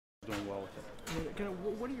doing well with it. And kind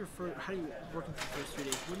of, what are your first, how do you, working for the first 3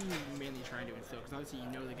 days, what are you mainly trying to instill? Because obviously you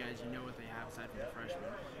know the guys, you know what they have aside from the freshmen.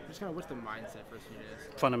 Just kind of what's the mindset first few days?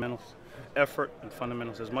 Fundamentals, effort and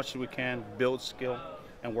fundamentals as much as we can, build skill.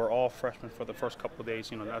 And we're all freshmen for the first couple of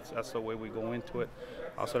days. You know, that's the way we go into it,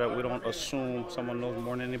 so that we don't assume someone knows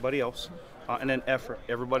more than anybody else. And then effort.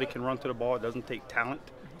 Everybody can run to the ball. It doesn't take talent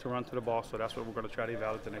to run to the ball, so that's what we're going to try to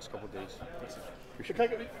evaluate the next couple of days.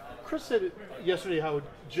 Chris said it yesterday how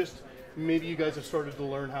just maybe you guys have started to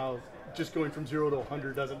learn how just going from 0 to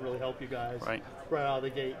 100 doesn't really help you guys right out of the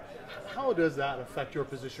gate. How does that affect your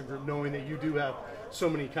position group, knowing that you do have so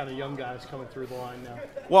many kind of young guys coming through the line now?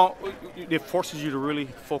 Well, it forces you to really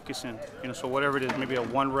focus in. You know, so whatever it is, maybe a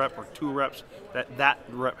 1 rep or 2 reps, that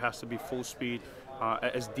rep has to be full speed,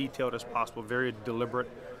 as detailed as possible, very deliberate,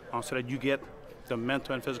 so that you get the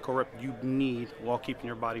mental and physical rep you need while keeping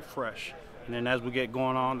your body fresh. And then as we get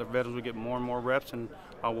going on, the veterans will get more and more reps, and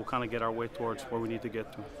we'll kind of get our way towards where we need to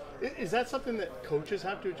get to. Is that something that coaches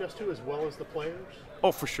have to adjust to as well as the players?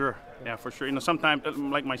 Oh, for sure. Yeah, for sure. You know, sometimes,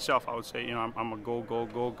 like myself, I would say, you know, I'm a go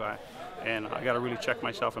guy, and I got to really check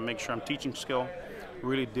myself and make sure I'm teaching skill,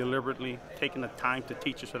 really deliberately taking the time to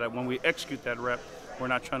teach it, so that when we execute that rep, we're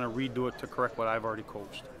not trying to redo it to correct what I've already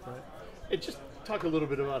coached. Right. And just talk a little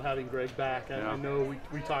bit about having Greg back. I know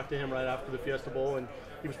we talked to him right after the Fiesta Bowl, and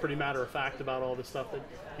he was pretty matter of fact about all this stuff. That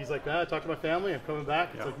he's like, I talked to my family, I'm coming back.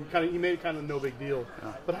 It's like he made it kind of no big deal.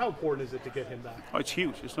 But how important is it to get him back? Oh, it's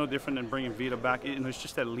huge. It's no different than bringing Vita back. It's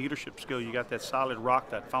just that leadership skill. You got that solid rock,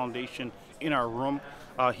 that foundation in our room.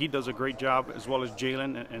 He does a great job, as well as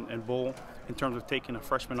Jalen and Bull, in terms of taking a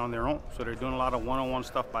freshman on their own. So they're doing a lot of one-on-one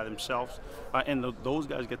stuff by themselves. And those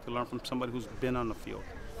guys get to learn from somebody who's been on the field.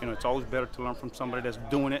 You know, it's always better to learn from somebody that's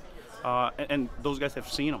doing it. And those guys have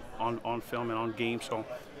seen them on film and on game. So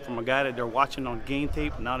from a guy that they're watching on game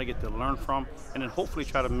tape, now they get to learn from, and then hopefully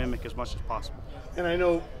try to mimic as much as possible. And I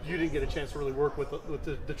know you didn't get a chance to really work with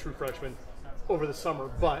the true freshmen over the summer,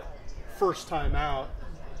 but first time out,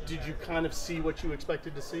 did you kind of see what you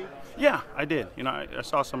expected to see? Yeah, I did. You know, I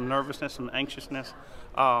saw some nervousness, some anxiousness.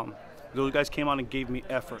 Those guys came out and gave me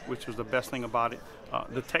effort, which was the best thing about it.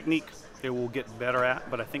 The technique they will get better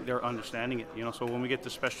at, but I think they're understanding it. You know, so when we get to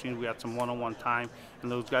special teams, we had some one-on-one time,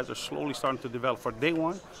 and those guys are slowly starting to develop. For day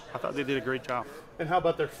one, I thought they did a great job. And how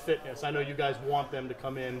about their fitness? I know you guys want them to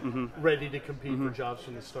come in ready to compete for jobs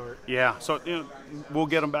from the start. Yeah, so you know, we'll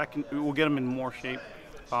get them back. We'll get them in more shape.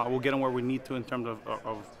 We'll get them where we need to in terms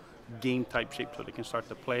of game type shape, so they can start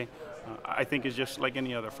to play. I think it's just like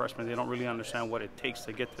any other freshman. They don't really understand what it takes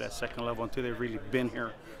to get to that second level until they've really been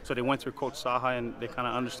here. So they went through Coach Saha, and they kind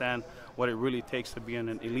of understand what it really takes to be in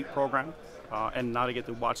an elite program. And now they get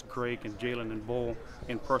to watch Greg and Jalen and Bull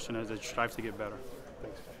in person as they strive to get better.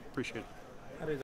 Thanks. Appreciate it.